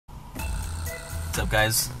What's up,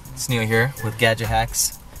 guys? It's Neil here with Gadget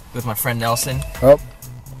Hacks with my friend Nelson. Oh.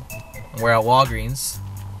 We're at Walgreens,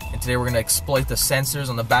 and today we're going to exploit the sensors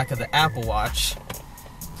on the back of the Apple Watch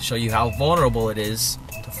to show you how vulnerable it is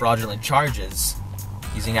to fraudulent charges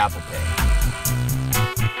using Apple Pay.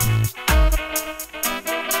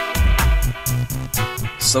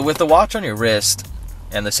 So with the watch on your wrist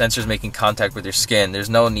and the sensors making contact with your skin, there's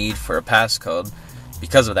no need for a passcode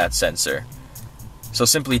because of that sensor. So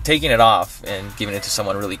simply taking it off and giving it to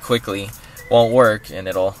someone really quickly won't work, and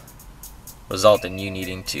it'll result in you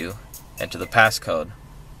needing to enter the passcode.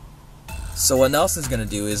 So what Nelson's going to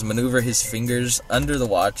do is maneuver his fingers under the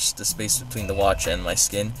watch, the space between the watch and my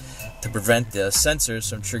skin, to prevent the sensors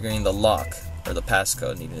from triggering the lock or the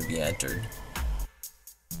passcode needing to be entered.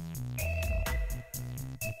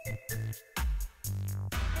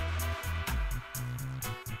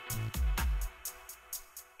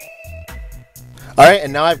 Alright,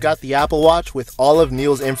 and now I've got the Apple Watch with all of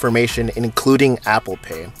Neil's information, including Apple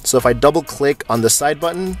Pay. So if I double click on the side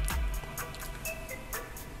button,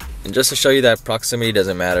 and just to show you that proximity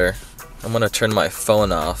doesn't matter, I'm going to turn my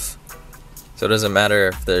phone off, so it doesn't matter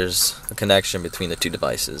if there's a connection between the two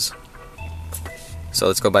devices. So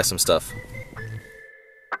let's go buy some stuff.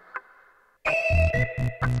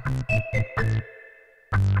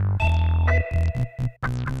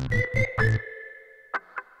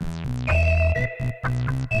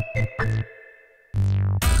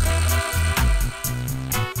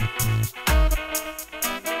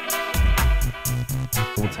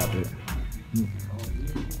 What's happening?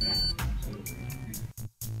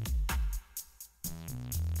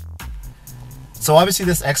 So obviously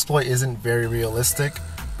this exploit isn't very realistic,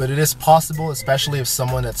 but it is possible, especially if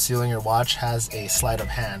someone that's stealing your watch has a sleight of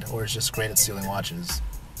hand or is just great at stealing watches.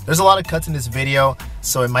 There's a lot of cuts in this video,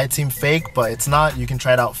 so it might seem fake, but it's not. You can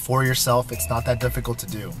try it out for yourself. It's not that difficult to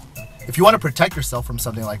do. If you want to protect yourself from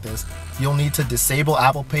something like this, you'll need to disable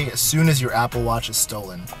Apple Pay as soon as your Apple Watch is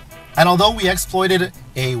stolen. And although we exploited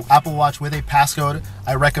a Apple Watch with a passcode,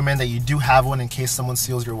 I recommend that you do have one in case someone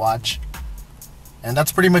steals your watch. And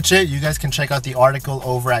that's pretty much it. You guys can check out the article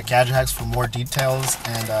over at Gadget Hacks for more details,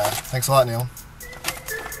 and thanks a lot, Neil.